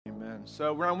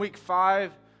So we're on week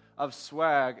 5 of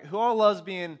Swag. Who all loves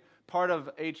being part of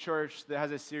a church that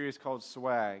has a series called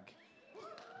Swag?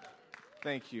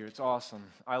 Thank you. It's awesome.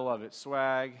 I love it.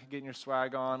 Swag, getting your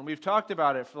swag on. We've talked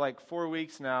about it for like 4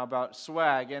 weeks now, about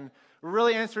swag. And we're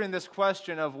really answering this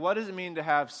question of what does it mean to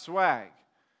have swag?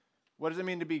 What does it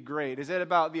mean to be great? Is it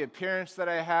about the appearance that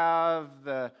I have,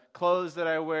 the clothes that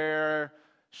I wear,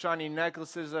 shiny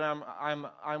necklaces that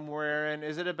I'm wearing?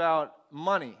 Is it about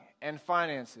money and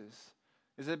finances?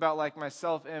 Is it about like my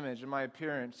self-image and my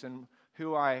appearance and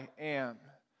who I am?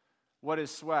 What is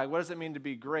swag? What does it mean to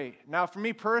be great? Now, for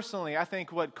me personally, I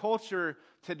think what culture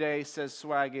today says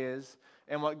swag is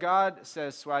and what God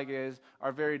says swag is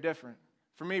are very different.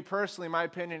 For me personally, my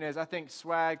opinion is I think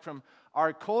swag from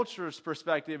our culture's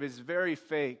perspective is very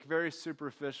fake, very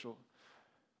superficial.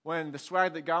 When the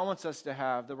swag that God wants us to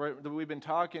have, that we've been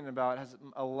talking about, has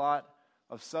a lot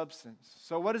of substance.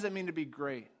 So what does it mean to be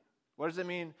great? What does it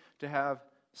mean to have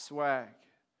swag?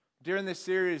 During this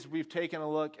series, we've taken a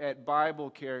look at Bible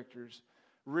characters,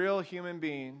 real human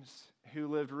beings who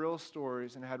lived real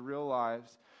stories and had real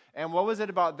lives. And what was it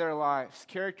about their lives,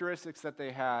 characteristics that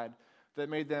they had that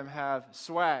made them have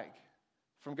swag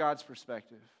from God's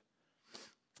perspective?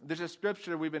 There's a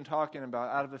scripture we've been talking about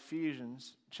out of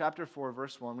Ephesians chapter 4,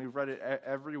 verse 1. We've read it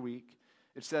every week.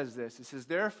 It says this. It says,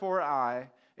 "Therefore I,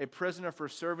 a prisoner for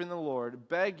serving the Lord,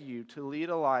 beg you to lead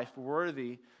a life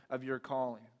worthy of your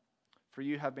calling, for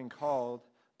you have been called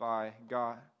by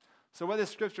God." So what this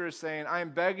scripture is saying, I am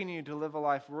begging you to live a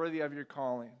life worthy of your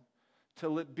calling,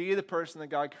 to be the person that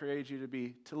God created you to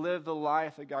be, to live the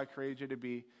life that God created you to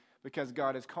be, because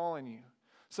God is calling you.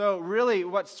 So really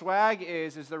what swag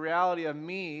is the reality of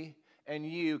me and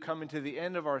you coming to the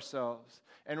end of ourselves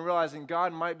and realizing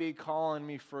God might be calling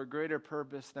me for a greater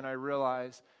purpose than I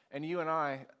realize, and you and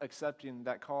I accepting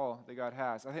that call that God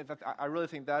has. I really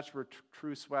think that's where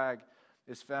true swag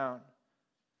is found.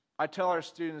 I tell our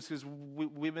students, because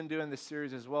we've been doing this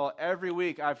series as well, every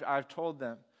week I've told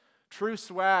them, true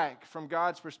swag from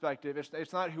God's perspective,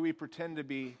 it's not who we pretend to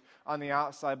be on the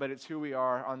outside, but it's who we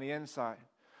are on the inside.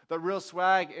 But real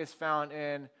swag is found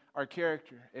in our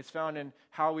character. It's found in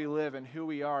how we live and who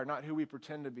we are, not who we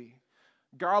pretend to be.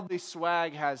 Godly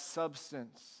swag has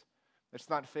substance. It's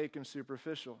not fake and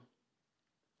superficial.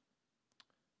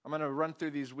 I'm going to run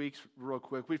through these weeks real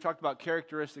quick. We've talked about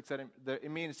characteristics that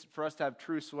it means for us to have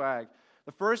true swag.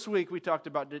 The first week we talked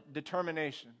about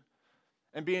determination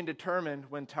and being determined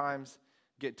when times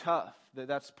get tough.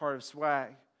 That's part of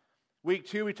swag. Week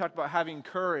 2, we talked about having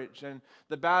courage and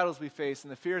the battles we face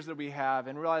and the fears that we have,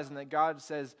 and realizing that God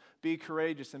says, be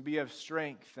courageous and be of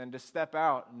strength and to step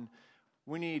out. And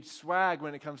we need swag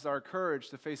when it comes to our courage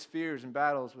to face fears and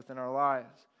battles within our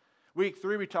lives. Week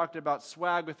 3, we talked about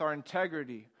swag with our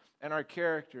integrity and our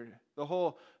character. The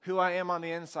whole who I am on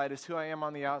the inside is who I am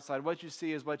on the outside. What you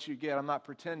see is what you get. I'm not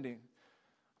pretending.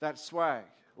 That's swag.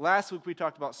 Last week, we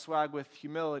talked about swag with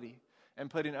humility and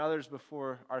putting others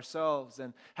before ourselves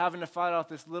and having to fight off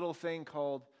this little thing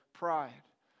called pride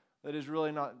that is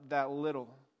really not that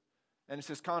little. And it's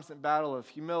this constant battle of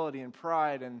humility and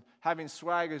pride, and having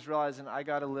swag is realizing I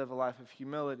got to live a life of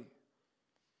humility.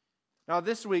 Now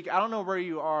this week, I don't know where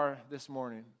you are this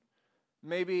morning.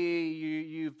 Maybe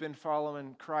you've been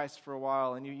following Christ for a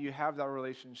while and you have that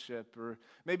relationship, or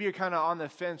maybe you're kind of on the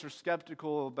fence or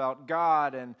skeptical about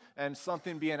God and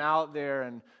something being out there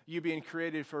and you being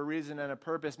created for a reason and a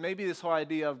purpose. Maybe this whole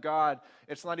idea of God,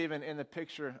 it's not even in the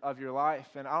picture of your life.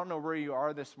 And I don't know where you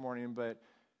are this morning, but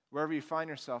wherever you find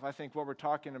yourself, I think what we're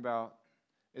talking about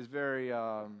is very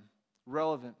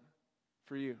relevant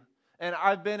for you. And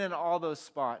I've been in all those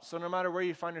spots. So no matter where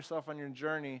you find yourself on your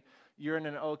journey, you're in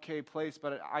an okay place.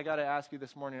 But I got to ask you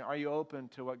this morning, are you open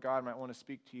to what God might want to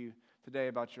speak to you today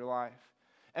about your life?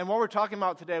 And what we're talking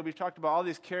about today, we've talked about all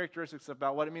these characteristics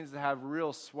about what it means to have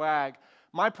real swag.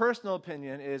 My personal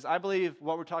opinion is I believe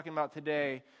what we're talking about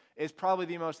today is probably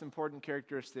the most important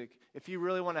characteristic. If you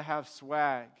really want to have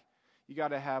swag, you got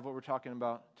to have what we're talking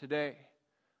about today.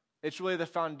 It's really the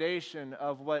foundation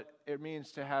of what it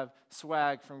means to have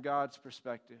swag from God's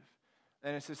perspective.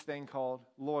 And it's this thing called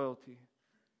loyalty.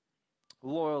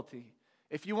 Loyalty.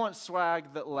 If you want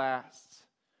swag that lasts,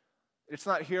 it's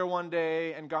not here one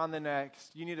day and gone the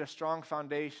next. You need a strong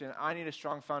foundation. I need a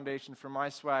strong foundation for my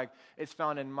swag. It's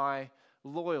found in my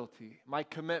loyalty, my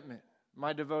commitment,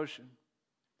 my devotion.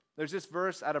 There's this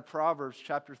verse out of Proverbs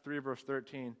chapter 3, verse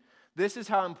 13. This is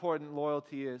how important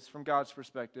loyalty is from God's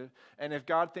perspective. And if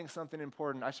God thinks something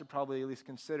important, I should probably at least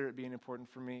consider it being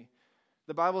important for me.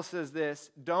 The Bible says this: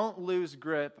 don't lose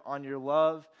grip on your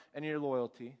love and your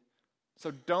loyalty, So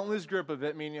don't lose grip of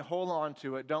it, meaning hold on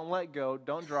to it. Don't let go.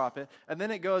 Don't drop it. And then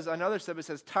it goes, another step, it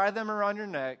says, tie them around your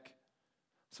neck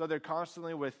so they're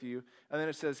constantly with you. And then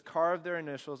it says, carve their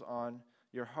initials on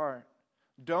your heart.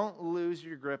 Don't lose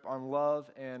your grip on love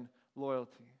and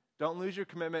loyalty. Don't lose your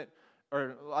commitment,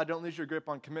 or don't lose your grip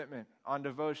on commitment, on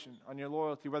devotion, on your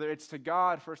loyalty, whether it's to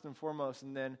God first and foremost,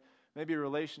 and then maybe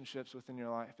relationships within your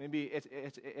life. Maybe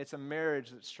it's a marriage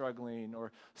that's struggling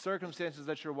or circumstances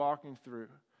that you're walking through.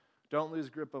 Don't lose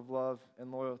grip of love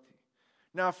and loyalty.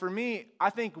 Now, for me, I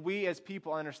think we as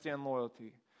people understand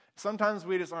loyalty. Sometimes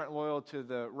we just aren't loyal to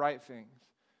the right things.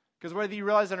 Because whether you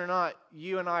realize it or not,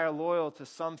 you and I are loyal to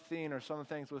something or some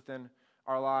things within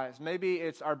our lives. Maybe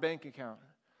it's our bank account.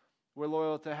 We're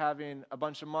loyal to having a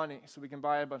bunch of money so we can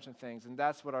buy a bunch of things, and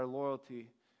that's what our loyalty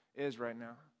is right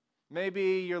now.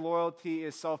 Maybe your loyalty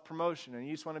is self-promotion, and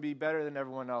you just want to be better than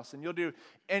everyone else, and you'll do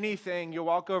anything, you'll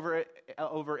walk over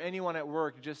anyone at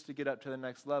work just to get up to the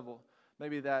next level.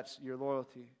 Maybe that's your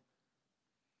loyalty.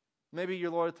 Maybe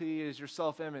your loyalty is your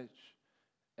self-image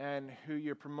and who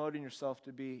you're promoting yourself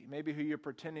to be. Maybe who you're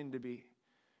pretending to be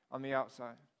on the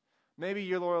outside. Maybe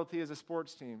your loyalty is a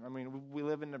sports team. I mean, we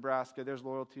live in Nebraska. There's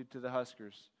loyalty to the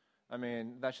Huskers. I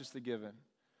mean, that's just a given.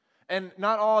 And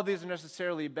not all of these are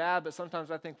necessarily bad, but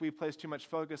sometimes I think we place too much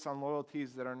focus on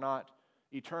loyalties that are not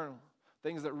eternal,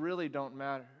 things that really don't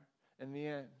matter in the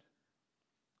end.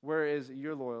 Where is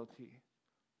your loyalty?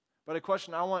 But a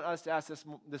question I want us to ask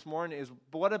this morning is,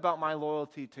 what about my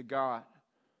loyalty to God?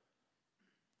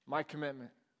 My commitment,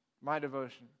 my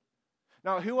devotion.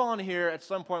 Now, who on here at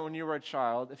some point when you were a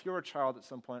child, if you were a child at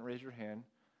some point, raise your hand.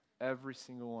 Every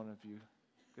single one of you.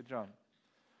 Good job.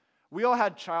 We all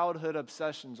had childhood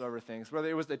obsessions over things, whether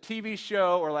it was a TV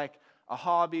show or like a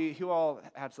hobby. Who all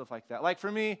had stuff like that? Like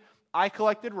for me, I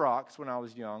collected rocks when I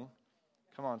was young.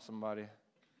 Come on, somebody.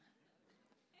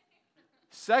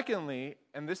 Secondly,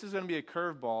 and this is going to be a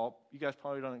curveball, you guys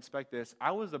probably don't expect this,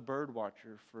 I was a bird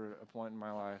watcher for a point in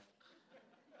my life.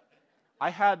 I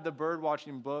had the bird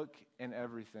watching book and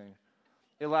everything.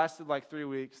 It lasted like 3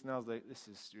 weeks, and I was like, this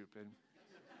is stupid.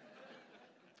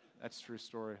 That's a true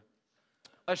story.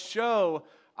 A show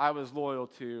I was loyal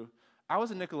to, I was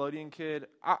a Nickelodeon kid.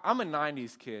 I'm a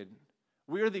 90s kid.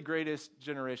 We are the greatest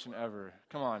generation ever.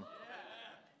 Come on.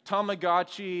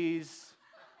 Tamagotchis,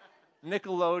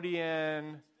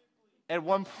 Nickelodeon. At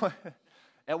one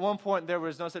point, there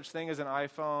was no such thing as an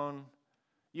iPhone.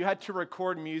 You had to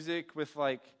record music with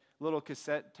like little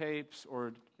cassette tapes,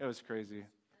 or it was crazy.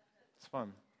 It's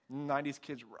fun. 90s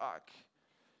kids rock.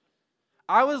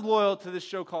 I was loyal to this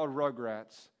show called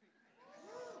Rugrats.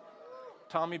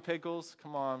 Tommy Pickles,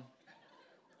 come on.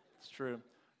 It's true.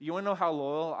 You want to know how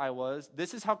loyal I was?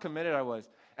 This is how committed I was.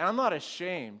 And I'm not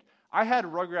ashamed. I had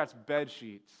Rugrats bed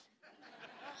sheets.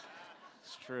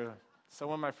 It's true. So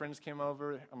when my friends came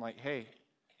over, I'm like, hey,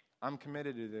 I'm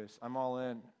committed to this. I'm all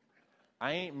in.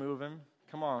 I ain't moving.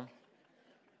 Come on.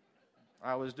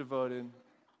 I was devoted.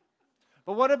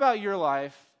 But what about your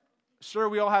life? Sure,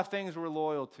 we all have things we're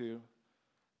loyal to,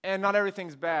 and not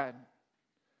everything's bad.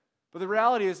 But the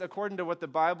reality is, according to what the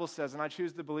Bible says, and I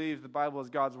choose to believe the Bible is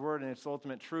God's word and its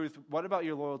ultimate truth, what about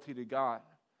your loyalty to God?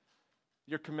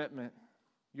 Your commitment,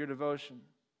 your devotion?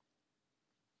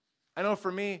 I know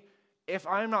for me, if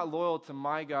I'm not loyal to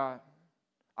my God,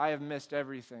 I have missed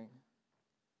everything.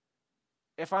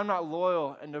 If I'm not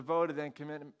loyal and devoted and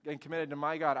committed to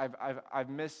my God, I've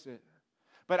missed it.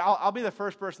 But I'll be the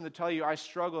first person to tell you I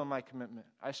struggle in my commitment.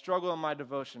 I struggle in my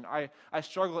devotion. I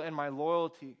struggle in my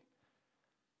loyalty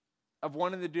of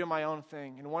wanting to do my own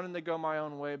thing and wanting to go my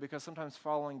own way, because sometimes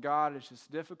following God is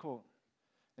just difficult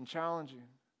and challenging.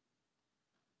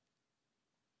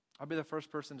 I'll be the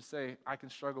first person to say I can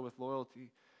struggle with loyalty.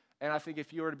 And I think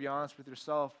if you were to be honest with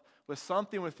yourself, with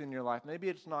something within your life, maybe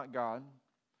it's not God,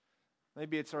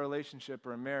 maybe it's a relationship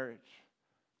or a marriage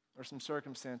or some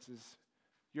circumstances,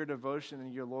 your devotion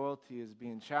and your loyalty is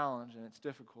being challenged, and it's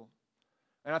difficult.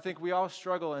 And I think we all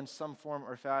struggle in some form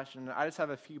or fashion. I just have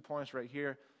a few points right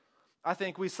here. I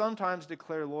think we sometimes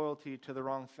declare loyalty to the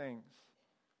wrong things.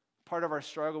 Part of our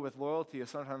struggle with loyalty is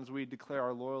sometimes we declare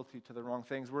our loyalty to the wrong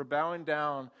things. We're bowing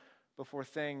down before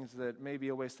things that may be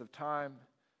a waste of time,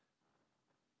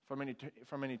 from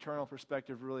an eternal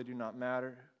perspective, really do not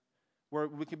matter. Where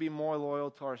we can be more loyal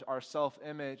to our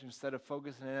self-image instead of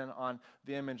focusing in on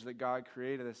the image that God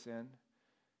created us in.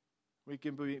 We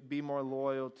can be more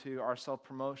loyal to our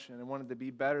self-promotion and wanting to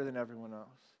be better than everyone else.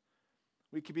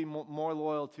 We can be more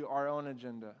loyal to our own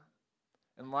agenda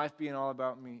and life being all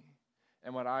about me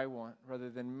and what I want, rather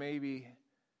than maybe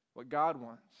what God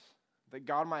wants. That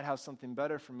God might have something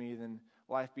better for me than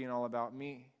life being all about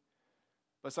me.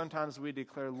 But sometimes we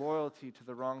declare loyalty to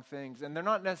the wrong things. And they're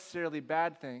not necessarily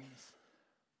bad things.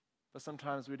 But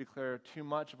sometimes we declare too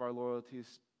much of our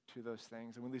loyalties to those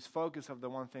things. And we lose focus of the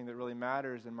one thing that really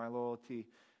matters in my loyalty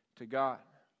to God.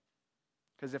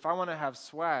 Because if I want to have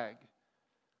swag,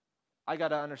 I got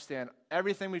to understand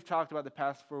everything we've talked about the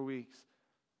past 4 weeks.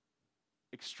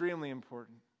 Extremely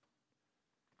important.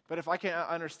 But if I can't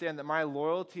understand that my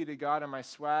loyalty to God and my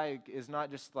swag is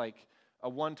not just like a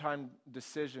one-time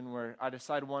decision where I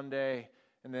decide one day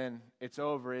and then it's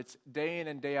over. It's day in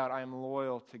and day out, I am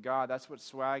loyal to God. That's what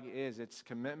swag is. It's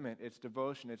commitment, it's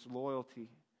devotion, it's loyalty.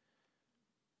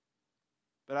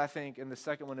 But I think, and the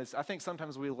second one is, I think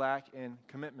sometimes we lack in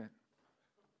commitment.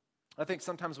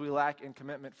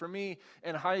 For me,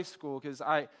 in high school, because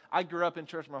I grew up in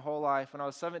church my whole life. When I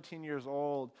was 17 years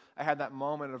old, I had that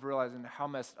moment of realizing how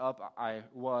messed up I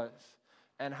was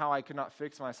and how I could not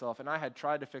fix myself. And I had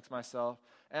tried to fix myself.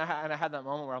 And I had that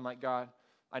moment where I'm like, God,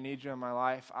 I need you in my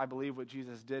life. I believe what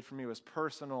Jesus did for me was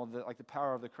personal, that like the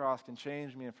power of the cross can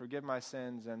change me and forgive my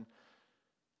sins. And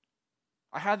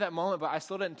I had that moment, but I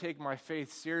still didn't take my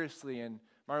faith seriously and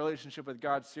my relationship with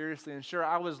God seriously. And sure,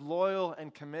 I was loyal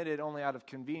and committed only out of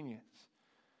convenience.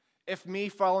 If me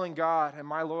following God and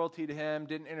my loyalty to Him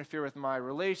didn't interfere with my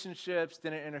relationships,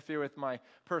 didn't interfere with my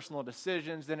personal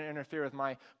decisions, didn't interfere with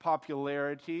my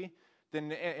popularity,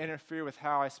 didn't interfere with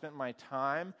how I spent my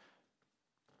time,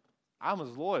 I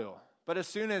was loyal. But as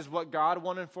soon as what God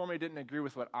wanted for me didn't agree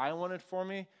with what I wanted for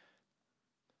me,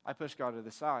 I pushed God to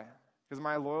the side. Because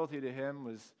my loyalty to Him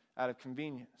was out of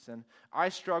convenience. And I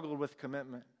struggled with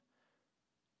commitment.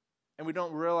 And we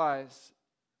don't realize,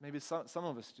 maybe some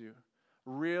of us do,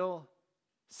 real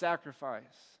sacrifice,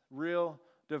 real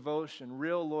devotion,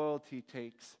 real loyalty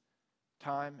takes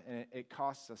time, and it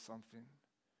costs us something.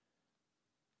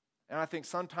 And I think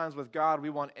sometimes with God, we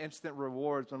want instant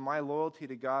rewards when my loyalty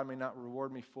to God may not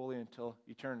reward me fully until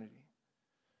eternity.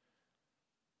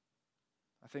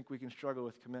 I think we can struggle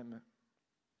with commitment.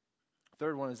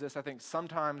 Third one is this. I think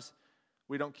sometimes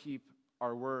we don't keep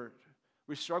our word.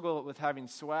 We struggle with having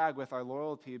swag with our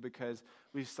loyalty because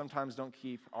we sometimes don't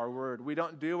keep our word. We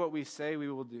don't do what we say we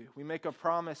will do. We make a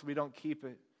promise, we don't keep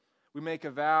it. We make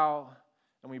a vow,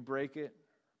 and we break it.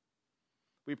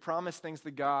 We promise things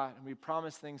to God, and we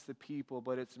promise things to people,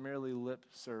 but it's merely lip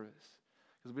service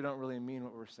because we don't really mean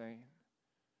what we're saying.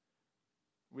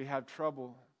 We have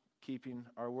trouble keeping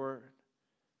our word.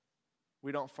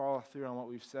 We don't follow through on what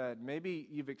we've said. Maybe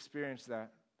you've experienced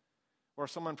that. Or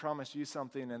someone promised you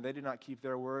something and they did not keep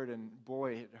their word, and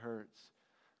boy, it hurts.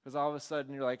 Because all of a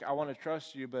sudden you're like, I want to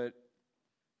trust you, but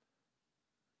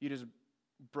you just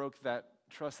broke that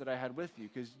trust that I had with you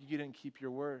because you didn't keep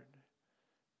your word.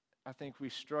 I think we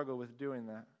struggle with doing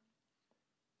that.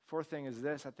 Fourth thing is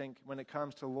this. I think when it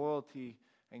comes to loyalty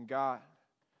and God,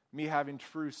 me having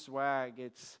true swag,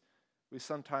 we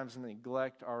sometimes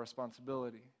neglect our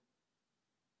responsibility.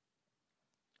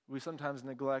 We sometimes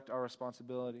neglect our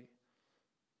responsibility.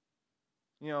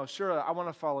 You know, sure, I want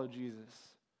to follow Jesus.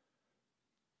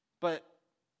 But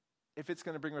if it's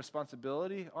going to bring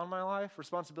responsibility on my life,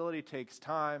 responsibility takes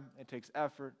time, it takes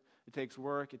effort, it takes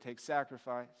work, it takes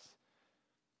sacrifice.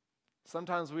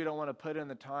 Sometimes we don't want to put in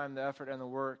the time, the effort, and the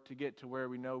work to get to where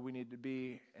we know we need to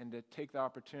be and to take the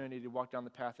opportunity to walk down the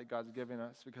path that God's given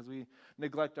us because we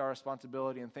neglect our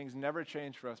responsibility, and things never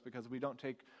change for us because we don't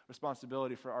take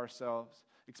responsibility for ourselves,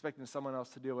 expecting someone else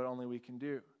to do what only we can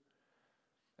do.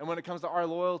 And when it comes to our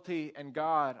loyalty and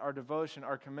God, our devotion,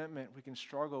 our commitment, we can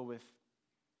struggle with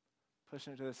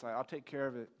pushing it to the side. I'll take care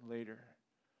of it later.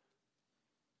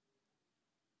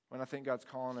 When I think God's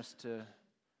calling us to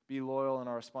be loyal in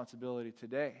our responsibility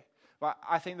today. But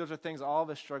I think those are things all of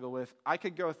us struggle with. I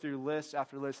could go through list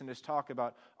after list and just talk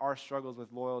about our struggles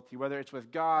with loyalty, whether it's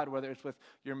with God, whether it's with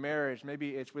your marriage,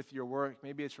 maybe it's with your work,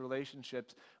 maybe it's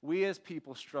relationships. We as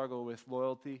people struggle with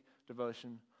loyalty,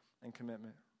 devotion, and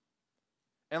commitment.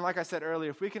 And like I said earlier,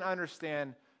 if we can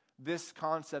understand this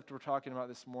concept we're talking about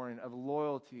this morning of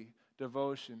loyalty,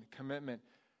 devotion, commitment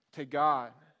to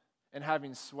God, and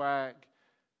having swag,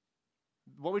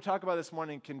 what we talk about this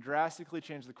morning can drastically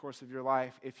change the course of your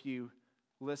life if you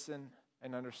listen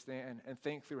and understand and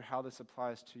think through how this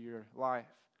applies to your life.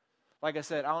 Like I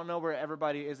said, I don't know where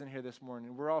everybody is in here this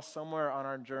morning. We're all somewhere on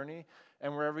our journey,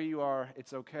 and wherever you are,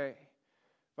 it's okay.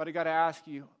 But I got to ask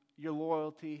you, your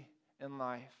loyalty in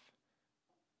life,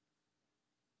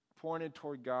 pointed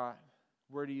toward God,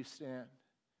 where do you stand?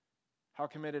 How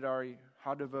committed are you?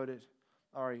 How devoted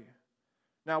are you?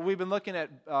 Now, we've been looking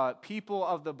at people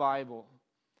of the Bible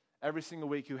every single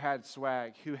week who had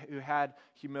swag, who had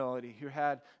humility, who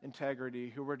had integrity,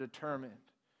 who were determined,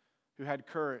 who had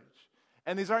courage.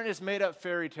 And these aren't just made-up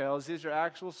fairy tales. These are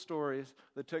actual stories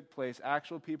that took place,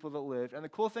 actual people that lived. And the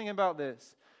cool thing about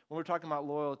this, when we're talking about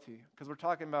loyalty, because we're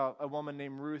talking about a woman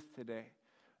named Ruth today,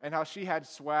 and how she had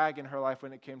swag in her life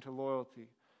when it came to loyalty.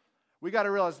 We got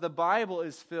to realize the Bible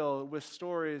is filled with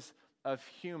stories of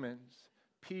humans,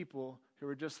 people who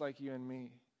were just like you and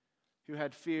me, who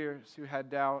had fears, who had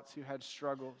doubts, who had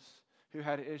struggles, who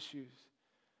had issues.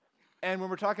 And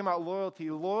when we're talking about loyalty,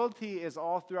 loyalty is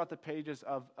all throughout the pages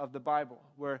of the Bible,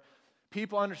 where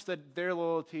people understood their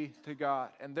loyalty to God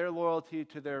and their loyalty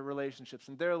to their relationships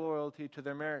and their loyalty to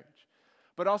their marriage.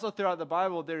 But also throughout the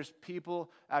Bible, there's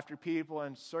people after people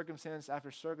and circumstance after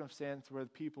circumstance where the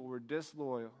people were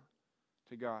disloyal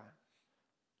to God,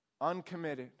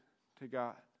 uncommitted to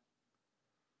God.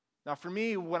 Now for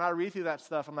me, when I read through that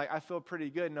stuff, I'm like, I feel pretty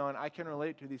good knowing I can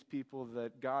relate to these people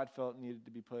that God felt needed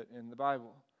to be put in the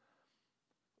Bible.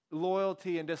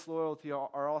 Loyalty and disloyalty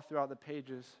are all throughout the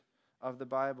pages of the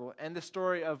Bible. And the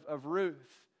story of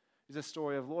Ruth is a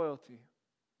story of loyalty.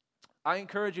 I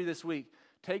encourage you this week,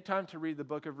 take time to read the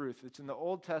book of Ruth. It's in the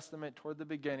Old Testament toward the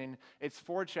beginning. It's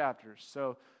 4 chapters.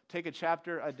 So take a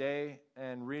chapter a day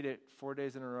and read it 4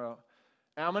 days in a row.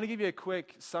 And I'm going to give you a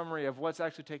quick summary of what's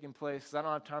actually taking place because I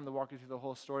don't have time to walk you through the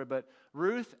whole story. But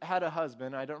Ruth had a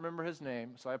husband. I don't remember his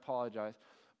name, so I apologize.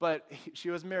 But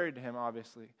she was married to him,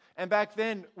 obviously. And back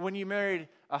then, when you married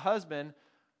a husband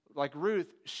like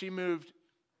Ruth, she moved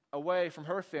away from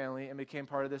her family and became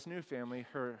part of this new family,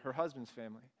 her husband's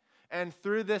family. And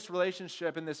through this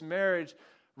relationship and this marriage,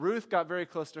 Ruth got very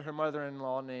close to her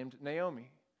mother-in-law named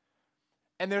Naomi.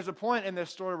 And there's a point in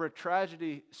this story where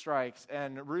tragedy strikes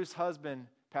and Ruth's husband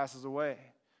passes away.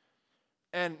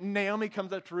 And Naomi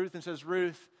comes up to Ruth and says,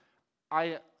 Ruth,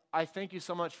 I thank you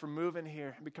so much for moving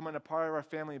here and becoming a part of our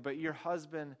family, but your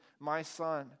husband, my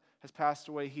son, has passed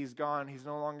away. He's gone. He's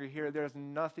no longer here. There's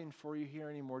nothing for you here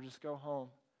anymore. Just go home.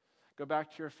 Go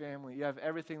back to your family. You have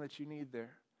everything that you need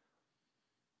there.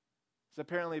 So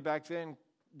apparently back then,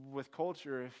 with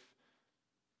culture, if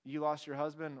you lost your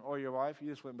husband or your wife, you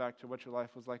just went back to what your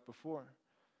life was like before.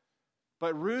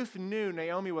 But Ruth knew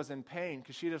Naomi was in pain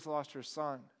because she just lost her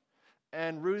son.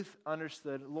 And Ruth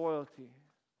understood loyalty.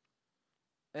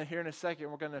 And here in a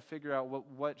second, we're going to figure out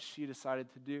what she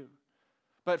decided to do.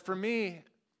 But for me,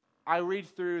 I read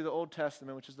through the Old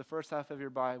Testament, which is the first half of your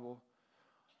Bible.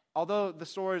 Although the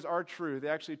stories are true, they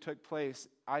actually took place,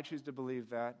 I choose to believe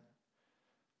that.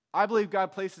 I believe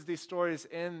God places these stories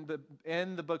in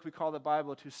the book we call the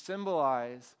Bible to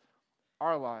symbolize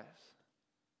our lives.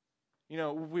 You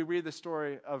know, we read the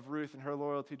story of Ruth and her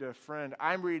loyalty to a friend.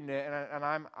 I'm reading it, and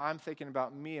I'm thinking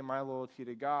about me and my loyalty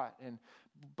to God. And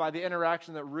by the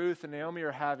interaction that Ruth and Naomi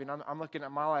are having, I'm looking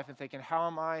at my life and thinking, how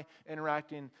am I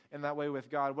interacting in that way with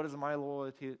God? What is my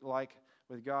loyalty like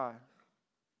with God?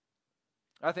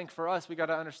 I think for us, we got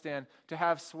to understand, to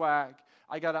have swag,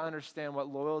 I got to understand what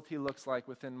loyalty looks like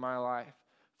within my life.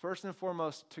 First and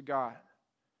foremost, to God.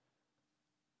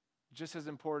 Just as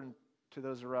important to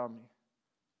those around me.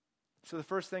 So the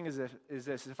first thing is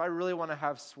this. If I really want to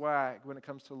have swag when it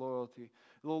comes to loyalty,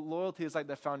 loyalty is like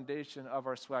the foundation of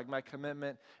our swag. My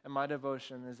commitment and my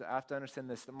devotion is I have to understand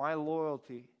this, that my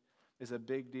loyalty is a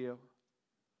big deal.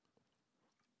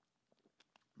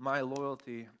 My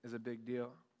loyalty is a big deal.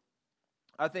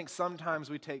 I think sometimes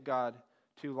we take God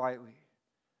too lightly.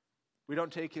 We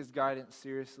don't take his guidance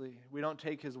seriously. We don't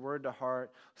take his word to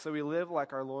heart. So we live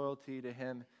like our loyalty to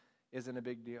him isn't a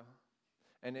big deal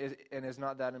and is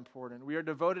not that important. We are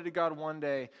devoted to God one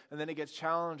day, and then it gets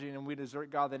challenging, and we desert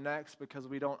God the next because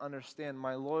we don't understand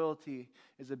my loyalty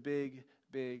is a big,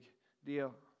 big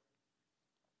deal.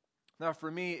 Now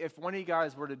for me, if one of you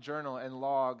guys were to journal and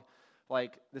log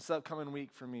like this upcoming week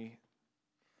for me,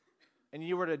 and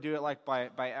you were to do it like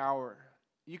by hour,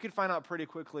 you could find out pretty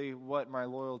quickly what my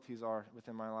loyalties are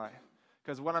within my life.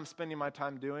 Because what I'm spending my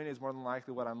time doing is more than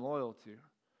likely what I'm loyal to.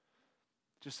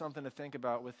 Just something to think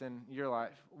about within your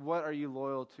life. What are you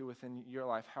loyal to within your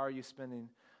life? How are you spending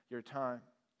your time?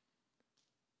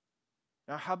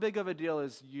 Now, how big of a deal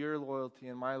is your loyalty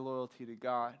and my loyalty to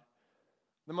God?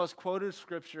 The most quoted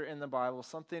scripture in the Bible,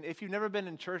 something, if you've never been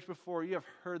in church before, you have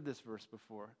heard this verse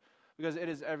before. Because it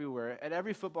is everywhere. At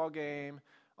every football game,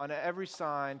 on every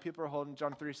sign, people are holding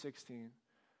John 3:16.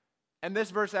 And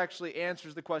this verse actually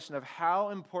answers the question of how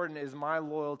important is my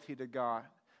loyalty to God,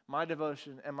 my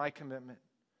devotion, and my commitment.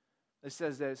 It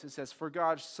says this, it says, "For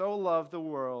God so loved the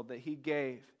world that he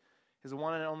gave his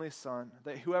one and only Son,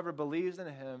 that whoever believes in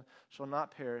him shall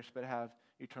not perish but have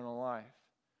eternal life."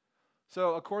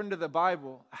 So according to the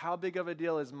Bible, how big of a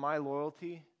deal is my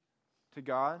loyalty to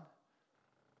God?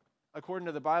 According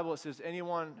to the Bible, it says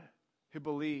anyone who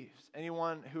believes,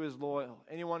 anyone who is loyal,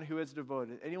 anyone who is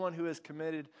devoted, anyone who is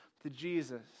committed to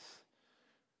Jesus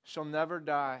shall never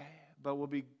die, but will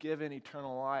be given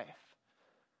eternal life.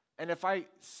 And if I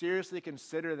seriously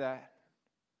consider that,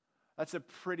 that's a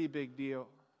pretty big deal.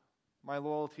 My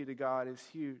loyalty to God is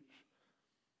huge.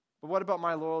 But what about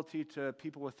my loyalty to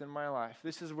people within my life?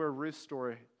 This is where Ruth's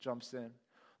story jumps in.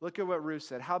 Look at what Ruth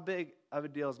said. How big of a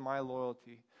deal is my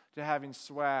loyalty to having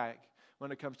swag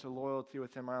when it comes to loyalty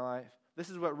within my life?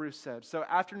 This is what Ruth said. So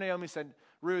after Naomi said,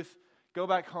 Ruth, go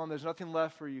back home. There's nothing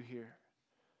left for you here.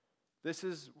 This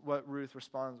is what Ruth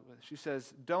responds with. She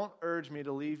says, don't urge me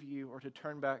to leave you or to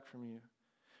turn back from you.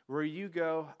 Where you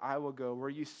go, I will go. Where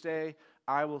you stay,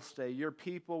 I will stay. Your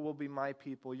people will be my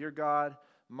people. Your God,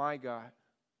 my God.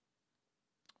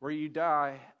 Where you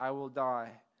die, I will die.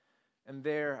 And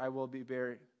there I will be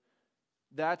buried.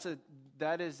 That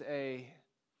is a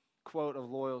quote of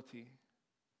loyalty.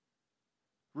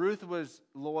 Ruth was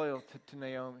loyal to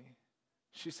Naomi.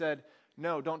 She said,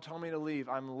 no, don't tell me to leave.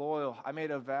 I'm loyal. I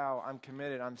made a vow. I'm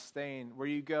committed. I'm staying. Where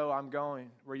you go, I'm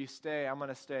going. Where you stay, I'm going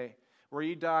to stay. Where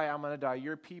you die, I'm going to die.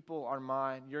 Your people are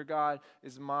mine. Your God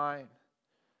is mine.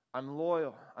 I'm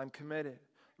loyal. I'm committed.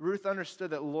 Ruth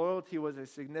understood that loyalty was a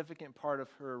significant part of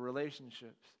her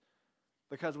relationships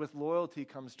because with loyalty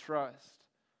comes trust.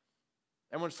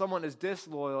 And when someone is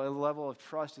disloyal, a level of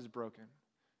trust is broken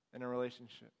in a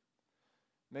relationship.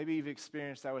 Maybe you've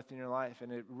experienced that within your life,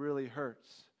 and it really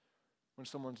hurts when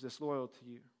someone's disloyal to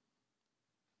you.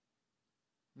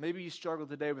 Maybe you struggle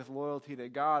today with loyalty to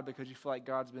God because you feel like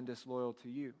God's been disloyal to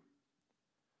you.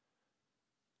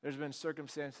 There's been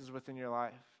circumstances within your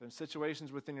life and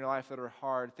situations within your life that are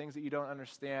hard, things that you don't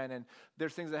understand, and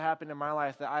there's things that happen in my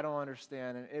life that I don't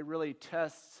understand, and it really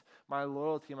tests my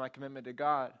loyalty and my commitment to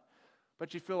God.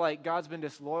 But you feel like God's been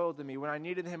disloyal to me. When I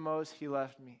needed him most, he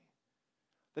left me.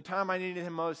 The time I needed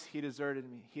him most, he deserted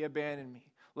me. He abandoned me,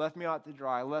 left me out to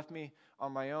dry, left me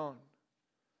on my own.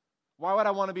 Why would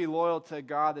I want to be loyal to a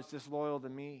God that's disloyal to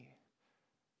me?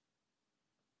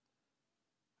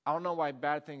 I don't know why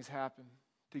bad things happen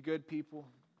to good people.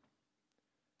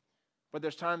 But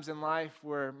there's times in life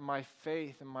where my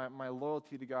faith and my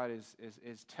loyalty to God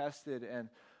is tested. And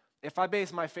if I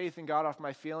base my faith in God off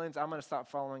my feelings, I'm going to stop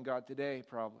following God today,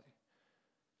 probably.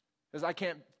 Because I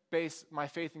can't base my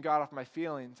faith in God off my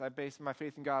feelings. I base my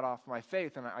faith in God off my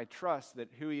faith, and I trust that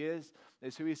who he is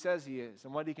who he says he is,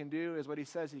 and what he can do is what he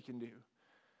says he can do.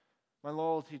 My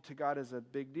loyalty to God is a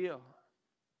big deal.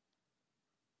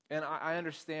 And I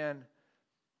understand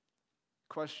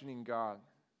questioning God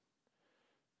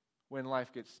when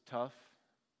life gets tough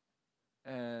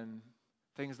and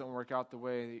things don't work out the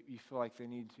way that you feel like they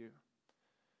need to.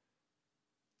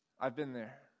 I've been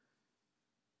there.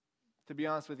 To be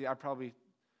honest with you, I probably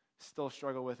still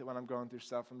struggle with it when I'm going through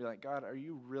stuff and be like, God, are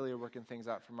you really working things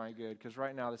out for my good? Because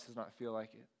right now this does not feel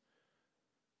like it.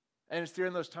 And it's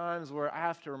during those times where I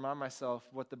have to remind myself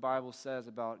what the Bible says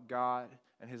about God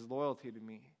and his loyalty to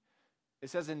me. It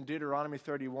says in Deuteronomy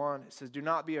 31, it says, do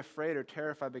not be afraid or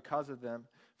terrified because of them,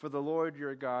 for the Lord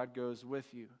your God goes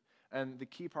with you. And the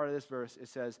key part of this verse, it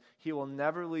says, he will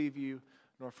never leave you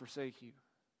nor forsake you.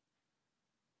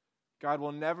 God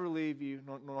will never leave you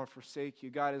nor forsake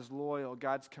you. God is loyal.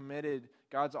 God's committed.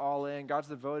 God's all in. God's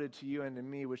devoted to you and to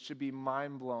me, which should be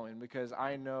mind-blowing because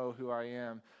I know who I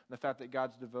am. And the fact that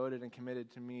God's devoted and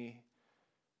committed to me,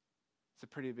 it's a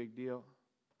pretty big deal.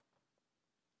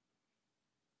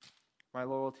 My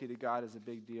loyalty to God is a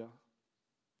big deal.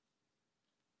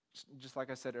 Just like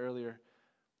I said earlier,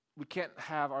 we can't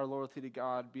have our loyalty to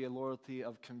God be a loyalty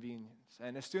of convenience.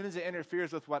 And as soon as it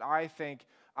interferes with what I think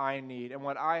I need and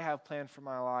what I have planned for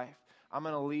my life, I'm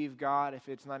going to leave God if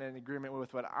it's not in agreement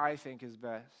with what I think is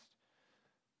best.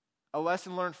 A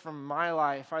lesson learned from my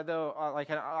life, I know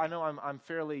I'm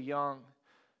fairly young.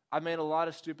 I've made a lot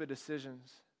of stupid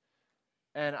decisions.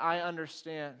 And I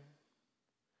understand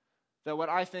that what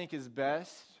I think is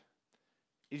best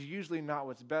is usually not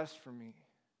what's best for me.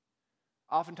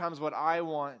 Oftentimes what I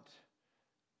want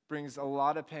brings a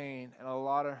lot of pain and a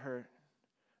lot of hurt.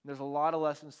 And there's a lot of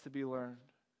lessons to be learned.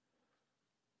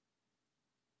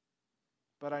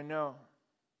 But I know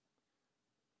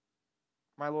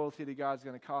my loyalty to God is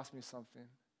going to cost me something.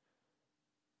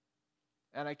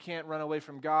 And I can't run away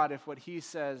from God if what he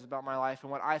says about my life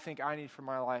and what I think I need for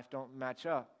my life don't match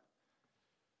up.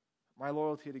 My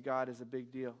loyalty to God is a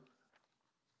big deal.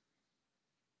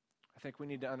 I think we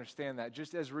need to understand that,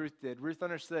 just as Ruth did. Ruth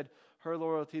understood her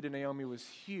loyalty to Naomi was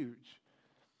huge.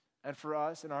 And for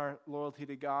us and our loyalty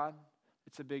to God,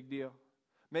 it's a big deal.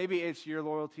 Maybe it's your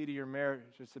loyalty to your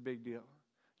marriage, it's a big deal.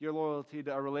 Your loyalty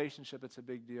to a relationship, it's a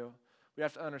big deal. We we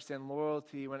have to understand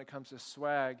loyalty when it comes to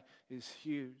swag is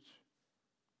huge.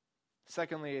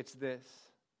 Secondly, it's this.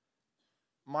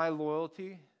 My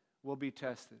loyalty will be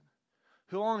tested.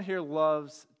 Who on here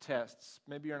loves tests?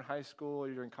 Maybe you're in high school, or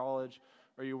you're in college,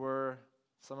 or you were,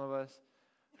 some of us.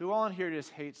 Who on here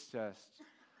just hates tests?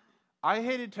 I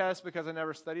hated tests because I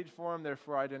never studied for them,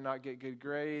 therefore I did not get good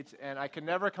grades, and I could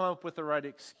never come up with the right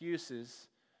excuses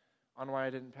on why I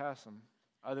didn't pass them,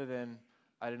 other than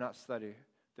I did not study.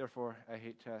 Therefore, I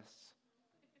hate tests.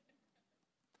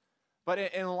 But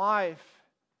in life,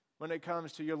 when it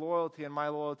comes to your loyalty and my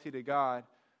loyalty to God,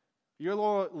 your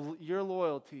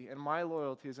loyalty and my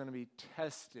loyalty is going to be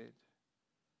tested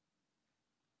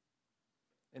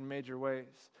in major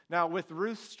ways. Now, with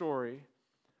Ruth's story,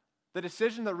 the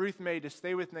decision that Ruth made to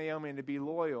stay with Naomi and to be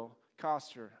loyal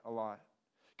cost her a lot.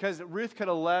 Because Ruth could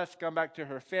have left, gone back to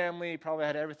her family, probably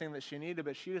had everything that she needed,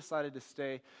 but she decided to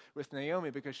stay with Naomi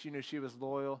because she knew she was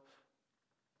loyal,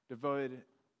 devoted,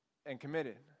 and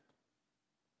committed.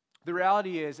 The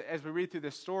reality is, as we read through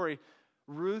this story,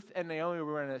 Ruth and Naomi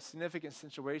were in a significant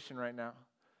situation right now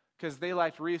because they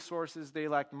lacked resources, they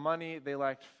lacked money, they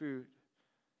lacked food.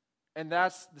 And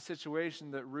that's the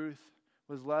situation that Ruth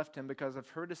was left in because of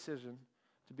her decision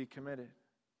to be committed.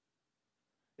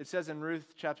 It says in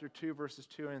Ruth chapter 2, verses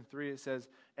 2 and 3, it says,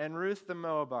 "And Ruth the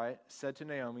Moabite said to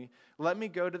Naomi, 'Let me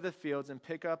go to the fields and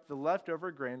pick up the leftover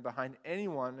grain behind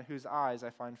anyone whose eyes I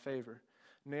find favor.'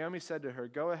 Naomi said to her,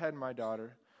 'Go ahead, my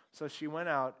daughter.' So she went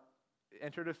out,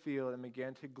 entered a field, and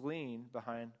began to glean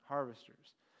behind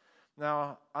harvesters."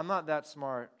 Now, I'm not that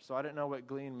smart, so I didn't know what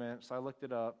glean meant, so I looked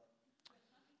it up.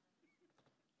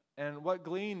 And what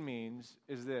glean means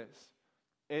is this.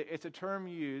 It's a term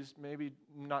used, maybe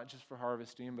not just for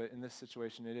harvesting, but in this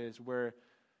situation it is, where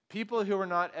people who were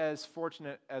not as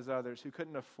fortunate as others, who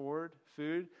couldn't afford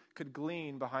food, could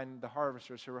glean behind the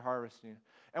harvesters who were harvesting.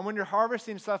 And when you're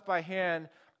harvesting stuff by hand,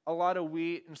 a lot of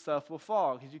wheat and stuff will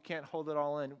fall because you can't hold it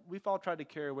all in. We've all tried to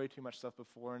carry way too much stuff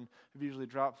before and have usually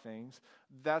dropped things.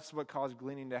 That's what caused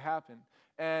gleaning to happen.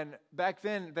 And back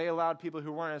then, they allowed people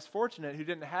who weren't as fortunate, who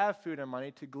didn't have food and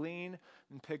money, to glean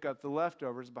and pick up the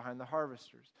leftovers behind the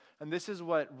harvesters. And this is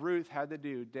what Ruth had to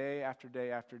do day after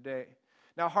day after day.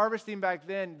 Now, harvesting back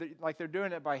then, like they're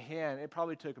doing it by hand, it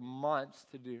probably took months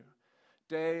to do.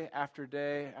 Day after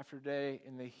day after day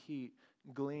in the heat,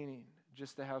 gleaning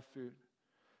just to have food.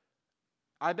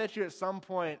 I bet you at some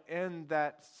point in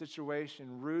that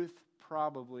situation, Ruth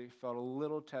probably felt a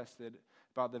little tested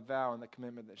about the vow and the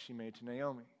commitment that she made to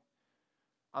Naomi.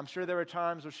 I'm sure there were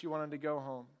times where she wanted to go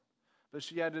home, but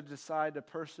she had to decide to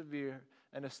persevere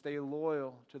and to stay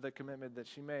loyal to the commitment that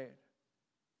she made.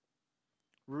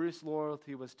 Ruth's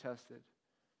loyalty was tested,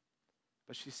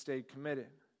 but she stayed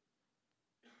committed.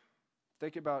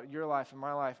 Think about your life and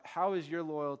my life. How is your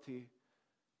loyalty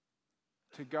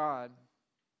to God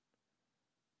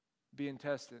being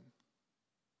tested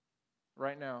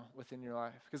right now within your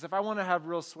life? Because if I want to have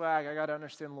real swag, I got to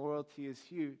understand loyalty is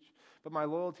huge. But my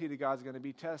loyalty to God is going to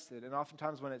be tested. And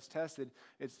oftentimes when it's tested,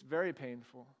 it's very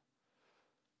painful.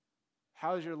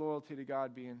 How is your loyalty to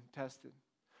God being tested?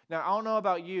 Now, I don't know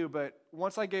about you, but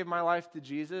once I gave my life to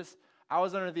Jesus, I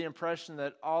was under the impression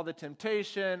that all the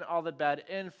temptation, all the bad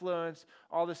influence,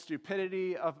 all the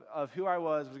stupidity of who I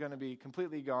was going to be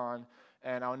completely gone.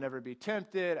 And I would never be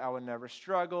tempted. I would never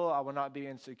struggle. I would not be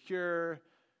insecure.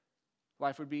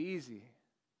 Life would be easy.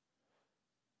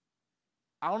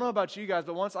 I don't know about you guys,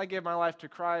 but once I gave my life to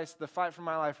Christ, the fight for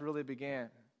my life really began.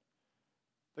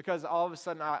 Because all of a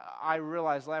sudden, I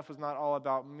realized life was not all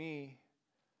about me.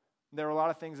 There were a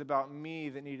lot of things about me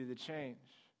that needed to change.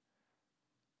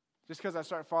 Just because I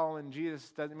start following Jesus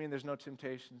doesn't mean there's no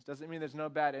temptations. Doesn't mean there's no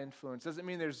bad influence. Doesn't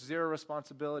mean there's zero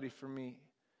responsibility for me.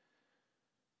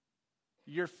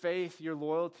 Your faith, your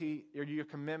loyalty, or your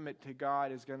commitment to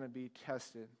God is going to be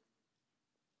tested.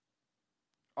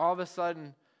 All of a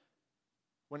sudden,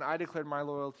 when I declared my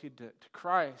loyalty to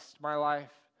Christ, my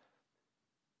life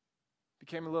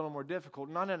became a little more difficult.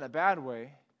 Not in a bad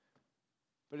way,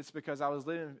 but it's because I was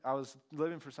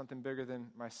living for something bigger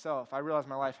than myself. I realized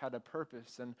my life had a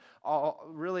purpose, and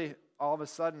all of a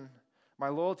sudden, my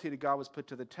loyalty to God was put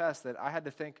to the test. That I had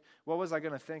to think, what was I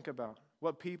going to think about?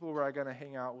 What people were I going to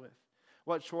hang out with?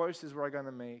 What choices were I going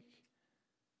to make?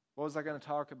 What was I going to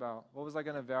talk about? What was I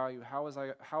going to value? How was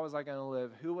I going to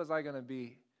live? Who was I going to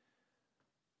be?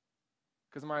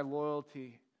 Because my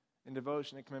loyalty and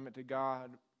devotion and commitment to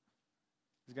God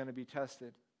is going to be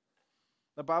tested.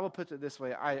 The Bible puts it this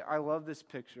way. I love this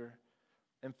picture.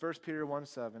 In 1 Peter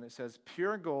 1:7, it says,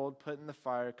 "Pure gold put in the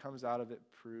fire comes out of it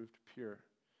proved pure."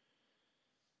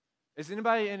 Is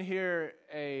anybody in here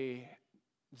a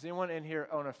Does anyone in here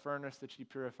own a furnace that you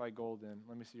purify gold in?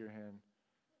 Let me see your hand.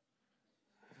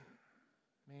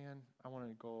 Man, I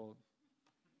wanted gold.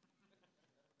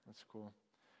 That's cool.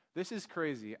 This is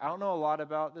crazy. I don't know a lot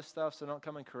about this stuff, so don't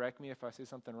come and correct me if I say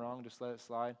something wrong. Just let it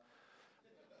slide.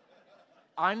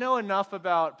 I know enough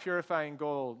about purifying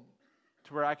gold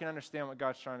to where I can understand what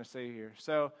God's trying to say here.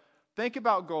 So think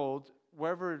about gold,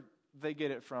 wherever they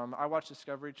get it from. I watch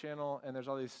Discovery Channel, and there's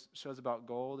all these shows about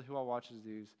gold. Who all watches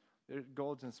these?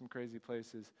 Gold's in some crazy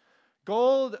places.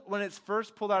 Gold, when it's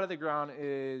first pulled out of the ground,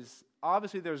 is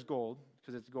obviously there's gold,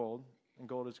 because it's gold, and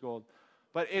gold is gold.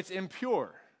 But it's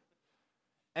impure,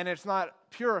 and it's not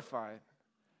purified.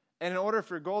 And in order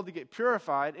for gold to get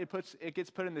purified, it gets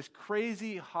put in this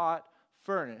crazy hot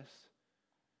furnace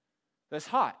that's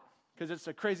hot, because it's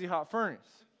a crazy hot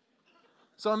furnace.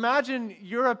 So imagine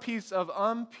you're a piece of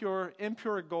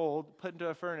impure gold put into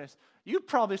a furnace. You'd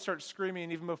probably start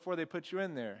screaming even before they put you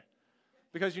in there,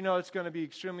 because you know it's going to be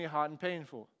extremely hot and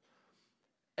painful.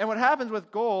 And what happens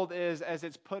with gold is, as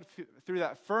it's put through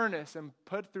that furnace and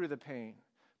put through the pain,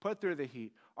 put through the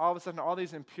heat, all of a sudden all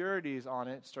these impurities on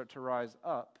it start to rise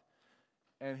up.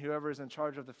 And whoever is in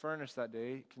charge of the furnace that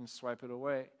day can swipe it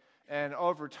away. And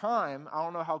over time, I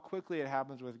don't know how quickly it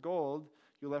happens with gold,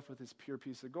 you're left with this pure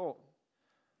piece of gold.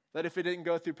 That if it didn't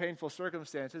go through painful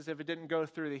circumstances, if it didn't go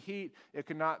through the heat, it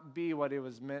could not be what it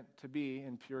was meant to be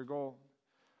in pure gold.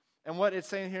 And what it's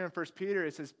saying here in 1 Peter,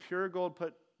 it says pure gold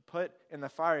put in the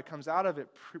fire, it comes out of it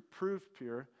proved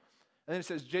pure. And then it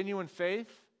says genuine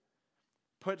faith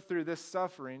put through this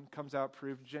suffering comes out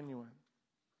proved genuine.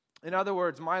 In other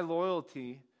words, my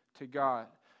loyalty to God,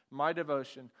 my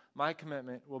devotion, my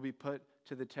commitment will be put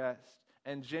to the test.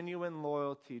 And genuine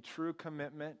loyalty, true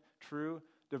commitment, true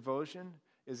devotion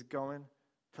is going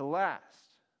to last.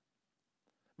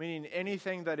 Meaning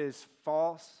anything that is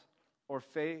false or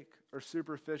fake or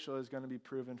superficial is going to be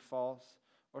proven false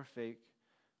or fake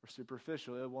or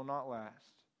superficial. It will not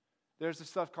last. There's this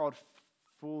stuff called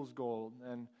fool's gold.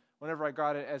 And whenever I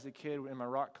got it as a kid in my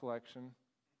rock collection,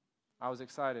 I was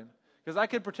excited, because I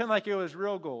could pretend like it was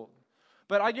real gold.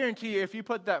 But I guarantee you, if you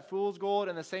put that fool's gold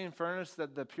in the same furnace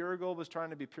that the pure gold was trying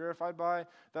to be purified by,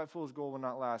 that fool's gold will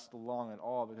not last long at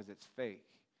all, because it's fake.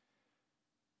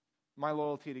 My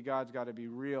loyalty to God's got to be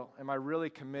real. Am I really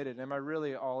committed? Am I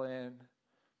really all in?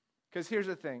 Because here's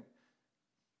the thing.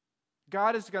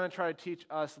 God is going to try to teach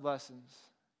us lessons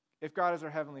if God is our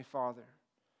Heavenly Father.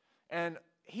 And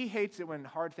He hates it when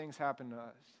hard things happen to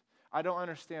us. I don't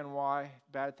understand why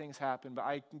bad things happen, but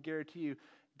I can guarantee you,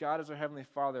 God as our Heavenly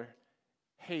Father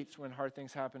hates when hard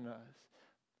things happen to us.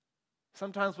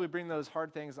 Sometimes we bring those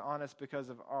hard things on us because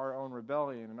of our own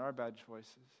rebellion and our bad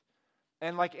choices.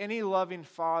 And like any loving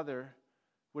father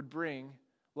would bring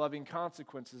loving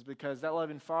consequences, because that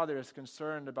loving father is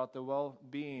concerned about the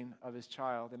well-being of his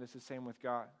child, and it's the same with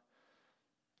God.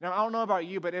 Now, I don't know about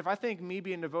you, but if I think me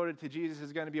being devoted to Jesus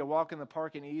is going to be a walk in the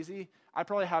park and easy, I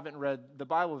probably haven't read the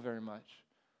Bible very much.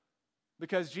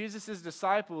 Because Jesus'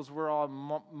 disciples were all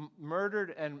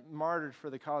murdered and martyred for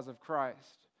the cause of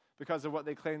Christ because of what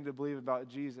they claimed to believe about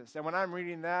Jesus. And when I'm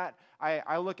reading that,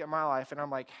 I look at my life and I'm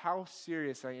like, how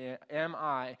serious am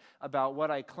I about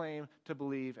what I claim to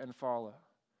believe and follow?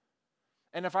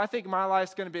 And if I think my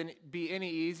life's going to be any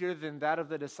easier than that of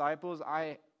the disciples,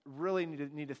 I really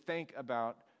need to think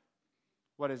about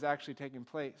what is actually taking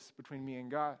place between me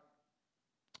and God.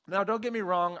 Now, don't get me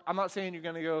wrong. I'm not saying you're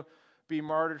going to go be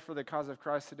martyred for the cause of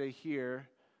Christ today here.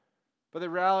 But the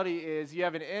reality is you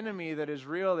have an enemy that is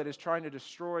real, that is trying to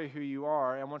destroy who you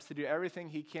are and wants to do everything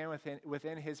he can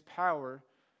within his power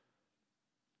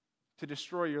to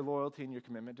destroy your loyalty and your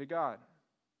commitment to God.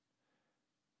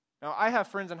 Now, I have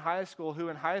friends in high school who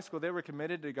in high school, they were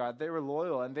committed to God. They were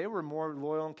loyal, and they were more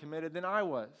loyal and committed than I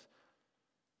was.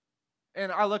 And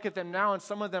I look at them now, and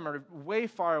some of them are way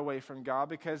far away from God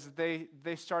because they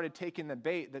started taking the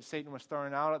bait that Satan was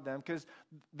throwing out at them, because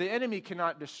the enemy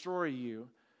cannot destroy you.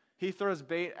 He throws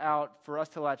bait out for us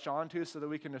to latch onto so that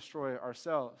we can destroy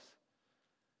ourselves.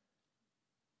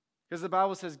 Because the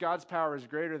Bible says God's power is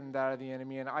greater than that of the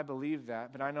enemy, and I believe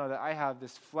that. But I know that I have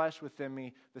this flesh within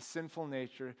me, the sinful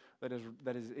nature that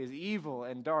is evil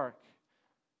and dark.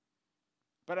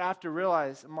 But I have to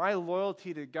realize my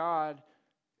loyalty to God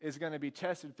is going to be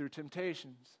tested through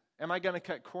temptations. Am I going to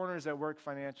cut corners at work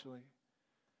financially?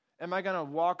 Am I going to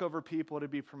walk over people to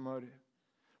be promoted?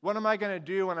 What am I going to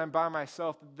do when I'm by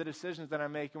myself, the decisions that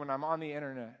I'm making when I'm on the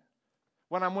internet,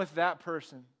 when I'm with that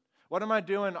person? What am I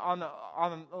doing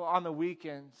on the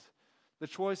weekends, the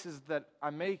choices that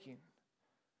I'm making?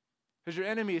 Because your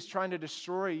enemy is trying to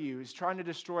destroy you. He's trying to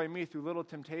destroy me through little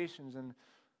temptations, and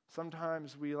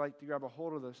sometimes we like to grab a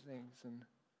hold of those things. And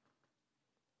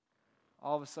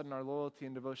all of a sudden our loyalty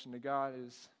and devotion to God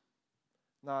is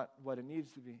not what it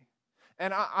needs to be.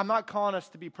 And I'm not calling us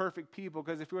to be perfect people,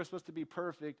 because if we were supposed to be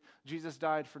perfect, Jesus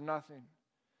died for nothing.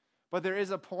 But there is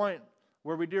a point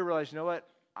where we do realize, you know what?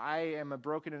 I am a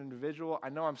broken individual. I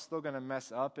know I'm still going to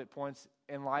mess up at points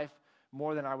in life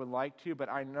more than I would like to, but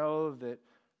I know that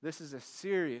this is a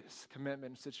serious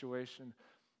commitment situation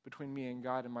between me and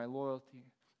God and my loyalty.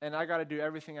 And I got to do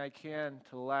everything I can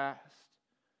to last.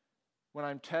 When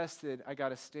I'm tested, I got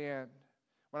to stand.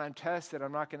 When I'm tested,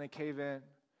 I'm not going to cave in.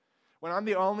 When I'm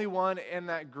the only one in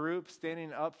that group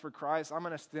standing up for Christ, I'm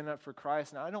going to stand up for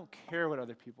Christ, and I don't care what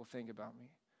other people think about me.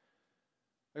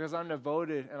 Because I'm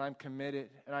devoted and I'm committed,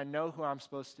 and I know who I'm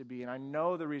supposed to be, and I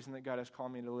know the reason that God has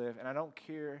called me to live, and I don't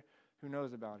care who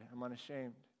knows about it. I'm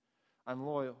unashamed. I'm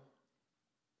loyal.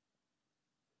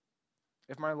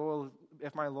 If my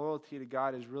loyalty to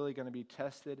God is really going to be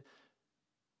tested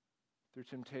through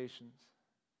temptations,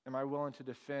 am I willing to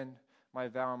defend my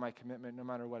vow and my commitment no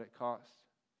matter what it costs?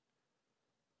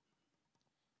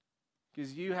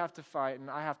 Because you have to fight, and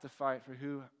I have to fight for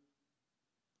who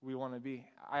we want to be.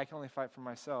 I can only fight for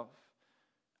myself.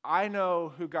 I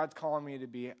know who God's calling me to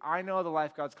be. I know the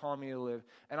life God's calling me to live,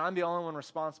 and I'm the only one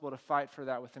responsible to fight for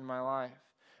that within my life.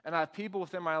 And I have people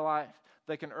within my life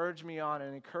that can urge me on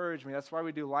and encourage me. That's why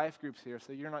we do life groups here,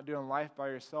 so you're not doing life by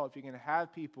yourself. You can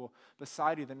have people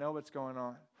beside you that know what's going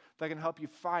on, that can help you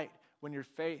fight when your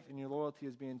faith and your loyalty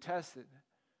is being tested.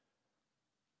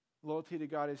 Loyalty to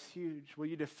God is huge. Will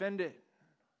you defend it?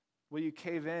 Will you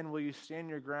cave in? Will you stand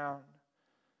your ground?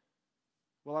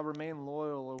 Will I remain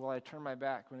loyal, or will I turn my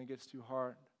back when it gets too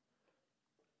hard?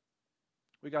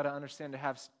 We got to understand, to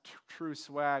have true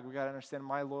swag, we got to understand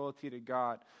my loyalty to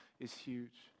God is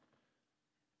huge.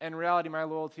 In reality, my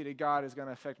loyalty to God is going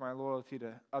to affect my loyalty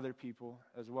to other people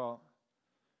as well.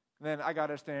 And then I got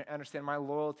to understand my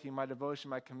loyalty, my devotion,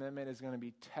 my commitment is going to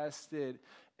be tested,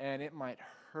 and it might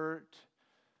hurt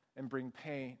and bring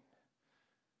pain.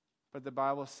 But the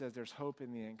Bible says there's hope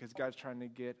in the end, because God's trying to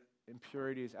get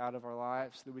impurities out of our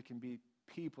lives so that we can be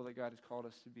people that God has called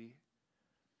us to be.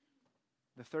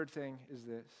 The third thing is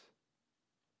this: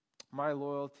 my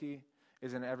loyalty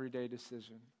is an everyday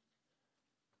decision.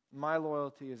 My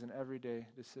loyalty is an everyday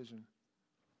decision.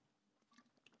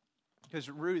 Because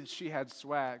Ruth, she had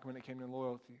swag when it came to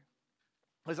loyalty.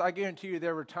 Because I guarantee you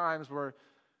there were times where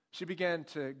she began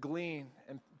to glean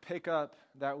and pick up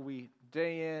that wheat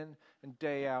day in and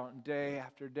day out and day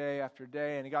after day after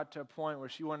day. And it got to a point where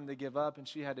she wanted to give up, and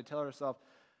she had to tell herself,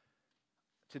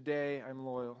 today I'm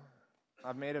loyal.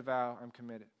 I've made a vow. I'm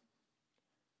committed.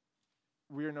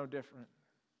 We are no different.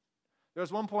 There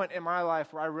was one point in my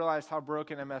life where I realized how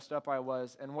broken and messed up I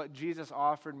was, and what Jesus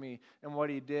offered me and what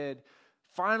he did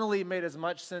finally made as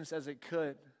much sense as it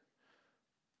could.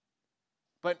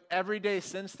 But every day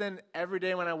since then, every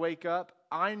day when I wake up,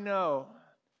 I know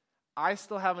I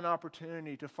still have an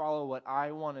opportunity to follow what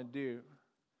I want to do.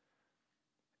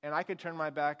 And I could turn my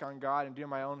back on God and do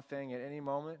my own thing at any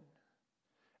moment,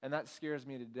 and that scares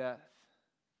me to death.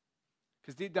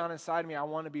 Because deep down inside me, I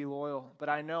want to be loyal, but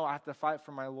I know I have to fight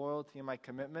for my loyalty and my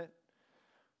commitment.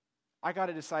 I got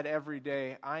to decide every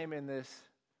day, I am in this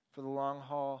for the long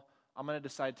haul. I'm going to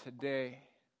decide today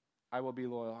I will be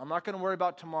loyal. I'm not going to worry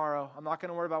about tomorrow. I'm not going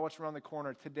to worry about what's around the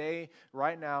corner. Today,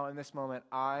 right now, in this moment,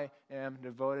 I am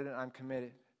devoted and I'm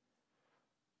committed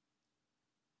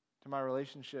to my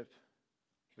relationship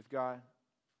with God.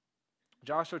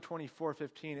 Joshua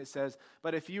 24:15, it says,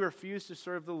 "But if you refuse to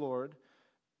serve the Lord,"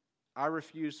 I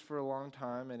refused for a long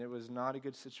time, and it was not a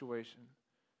good situation.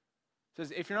 It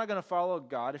says, if you're not going to follow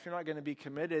God, if you're not going to be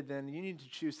committed, then you need to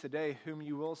choose today whom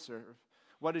you will serve.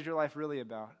 What is your life really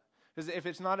about? Because if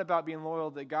it's not about being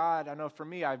loyal to God, I know for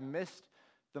me, I've missed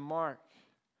the mark.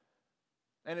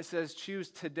 And it says, choose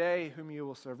today whom you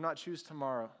will serve, not choose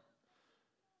tomorrow.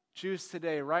 Choose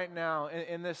today, right now,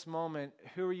 in this moment,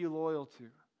 who are you loyal to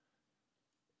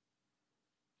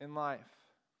in life?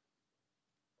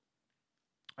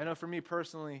 I know for me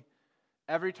personally,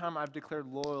 every time I've declared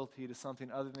loyalty to something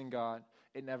other than God,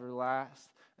 it never lasts,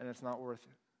 and it's not worth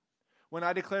it. When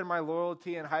I declared my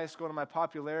loyalty in high school to my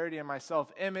popularity and my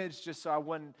self-image, just so I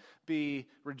wouldn't be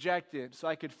rejected, so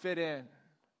I could fit in,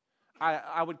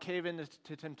 I would cave into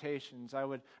temptations. I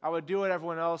would do what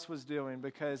everyone else was doing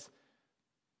because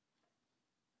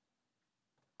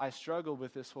I struggled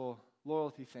with this whole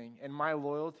loyalty thing. And my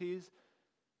loyalties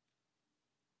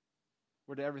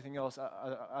were to everything else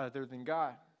other than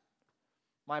God.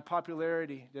 My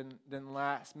popularity didn't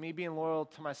last. Me being loyal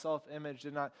to my self-image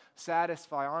did not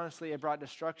satisfy. Honestly, it brought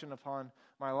destruction upon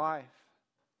my life.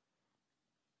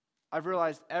 I've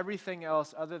realized everything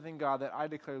else other than God that I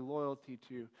declare loyalty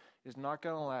to is not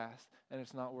going to last, and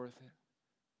it's not worth it.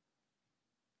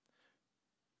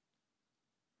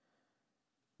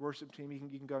 Worship team, you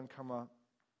can go and come up.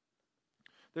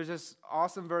 There's this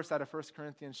awesome verse out of 1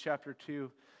 Corinthians chapter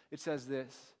 2. It says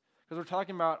this, because we're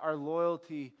talking about our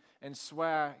loyalty and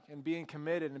swag and being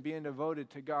committed and being devoted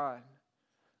to God.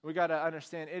 We got to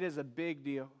understand it is a big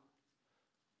deal.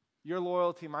 Your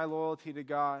loyalty, my loyalty to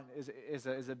God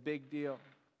is a big deal.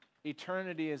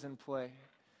 Eternity is in play.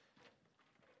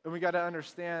 And we got to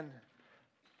understand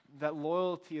that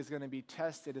loyalty is going to be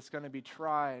tested. It's going to be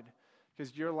tried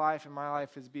because your life and my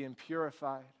life is being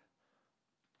purified.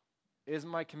 Is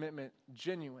my commitment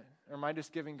genuine? Or am I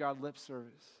just giving God lip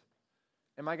service?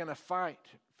 Am I going to fight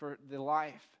for the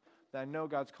life that I know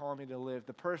God's calling me to live,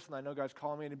 the person I know God's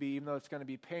calling me to be, even though it's going to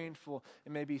be painful,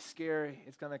 it may be scary,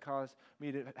 it's going to cause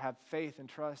me to have faith and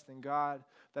trust in God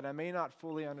that I may not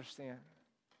fully understand.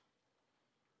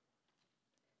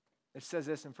 It says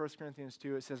this in 1 Corinthians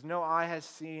 2, it says, no eye has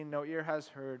seen, no ear has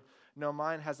heard, no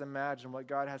mind has imagined what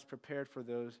God has prepared for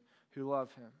those who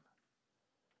love Him.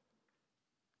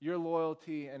 Your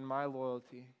loyalty and my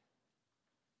loyalty,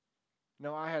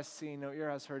 no eye has seen, no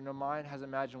ear has heard, no mind has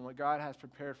imagined what God has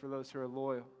prepared for those who are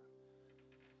loyal,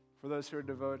 for those who are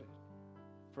devoted,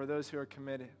 for those who are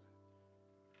committed.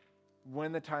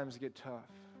 When the times get tough,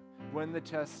 when the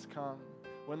tests come,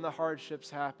 when the hardships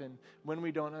happen, when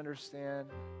we don't understand,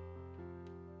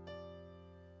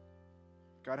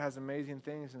 God has amazing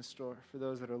things in store for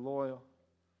those that are loyal.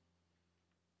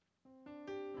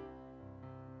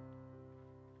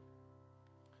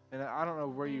 And I don't know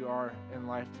where you are in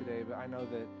life today, but I know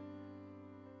that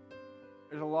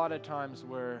there's a lot of times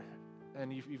where,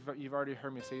 and you've already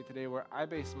heard me say it today, where I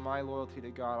base my loyalty to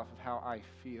God off of how I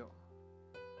feel.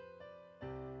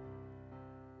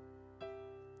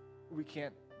 We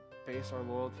can't base our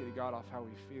loyalty to God off how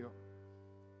we feel.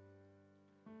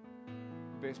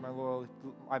 I base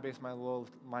my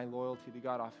loyalty to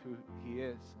God off who He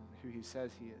is and who He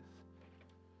says He is.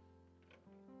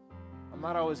 I'm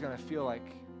not always going to feel like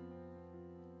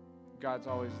God's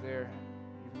always there,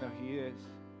 even though He is.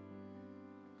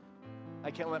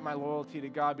 I can't let my loyalty to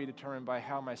God be determined by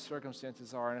how my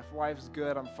circumstances are. And if life's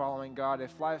good, I'm following God.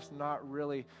 If life's not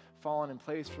really falling in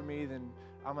place for me, then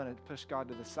I'm going to push God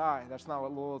to the side. That's not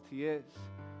what loyalty is.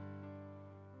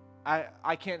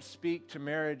 I can't speak to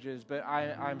marriages, but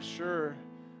I'm sure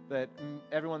that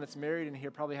everyone that's married in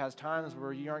here probably has times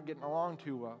where you aren't getting along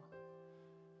too well.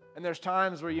 And there's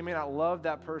times where you may not love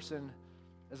that person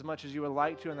as much as you would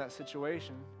like to in that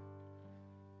situation.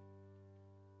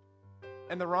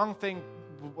 And the wrong thing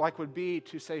would be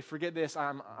to say, forget this,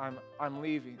 I'm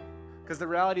leaving. Because the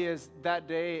reality is that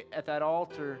day at that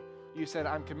altar, you said,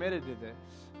 I'm committed to this.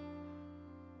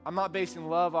 I'm not basing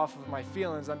love off of my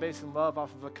feelings. I'm basing love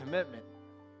off of a commitment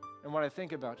and what I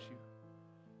think about you.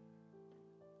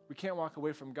 We can't walk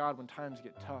away from God when times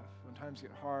get tough, when times get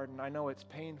hard, and I know it's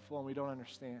painful and we don't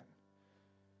understand.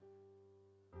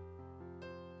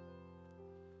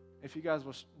 If you guys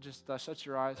will just shut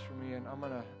your eyes for me, and I'm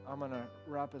gonna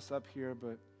wrap us up here,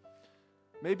 but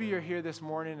maybe you're here this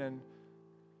morning and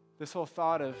this whole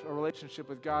thought of a relationship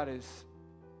with God is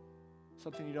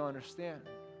something you don't understand.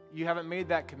 You haven't made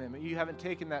that commitment. You haven't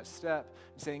taken that step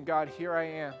and saying, God, here I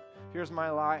am. Here's my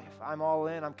life. I'm all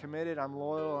in. I'm committed. I'm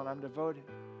loyal, and I'm devoted.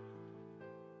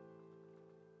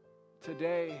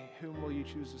 Today, whom will you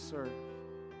choose to serve?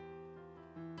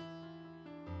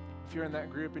 If you're in that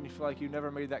group and you feel like you've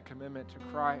never made that commitment to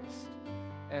Christ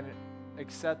and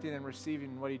accepting and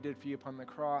receiving what He did for you upon the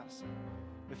cross,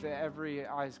 with every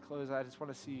eyes closed, I just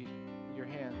want to see your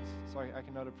hands so I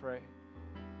can know to pray.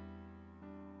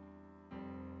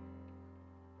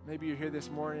 Maybe you're here this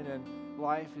morning and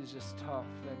life is just tough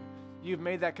and you've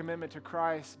made that commitment to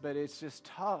Christ, but it's just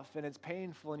tough and it's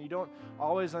painful and you don't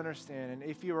always understand. And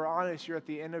if you were honest, you're at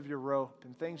the end of your rope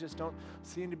and things just don't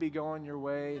seem to be going your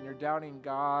way and you're doubting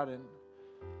God, and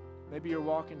maybe you're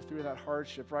walking through that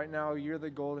hardship. Right now, you're the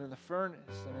gold in the furnace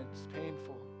and it's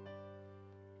painful.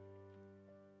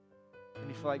 And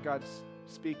you feel like God's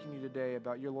speaking to you today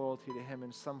about your loyalty to Him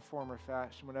in some form or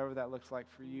fashion, whatever that looks like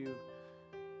for you.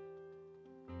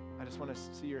 I just want to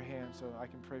see your hand so I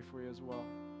can pray for you as well.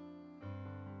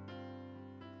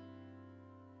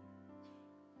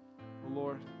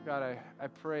 Lord, God, I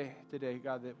pray today,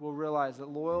 God, that we'll realize that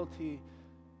loyalty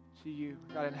to you,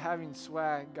 God, and having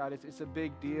swag, God, it's a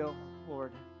big deal,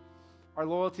 Lord. Our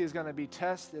loyalty is going to be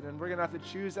tested, and we're going to have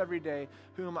to choose every day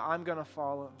whom I'm going to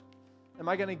follow. Am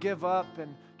I going to give up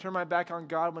and turn my back on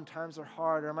God when times are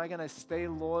hard, or am I going to stay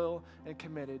loyal and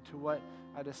committed to what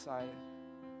I decided?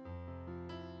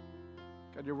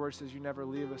 God, your word says you never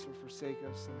leave us or forsake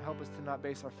us, and help us to not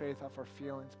base our faith off our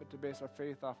feelings, but to base our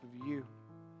faith off of you,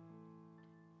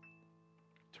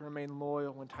 to remain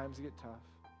loyal when times get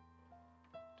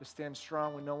tough, to stand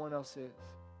strong when no one else is.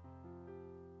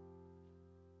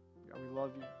 God, we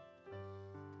love you.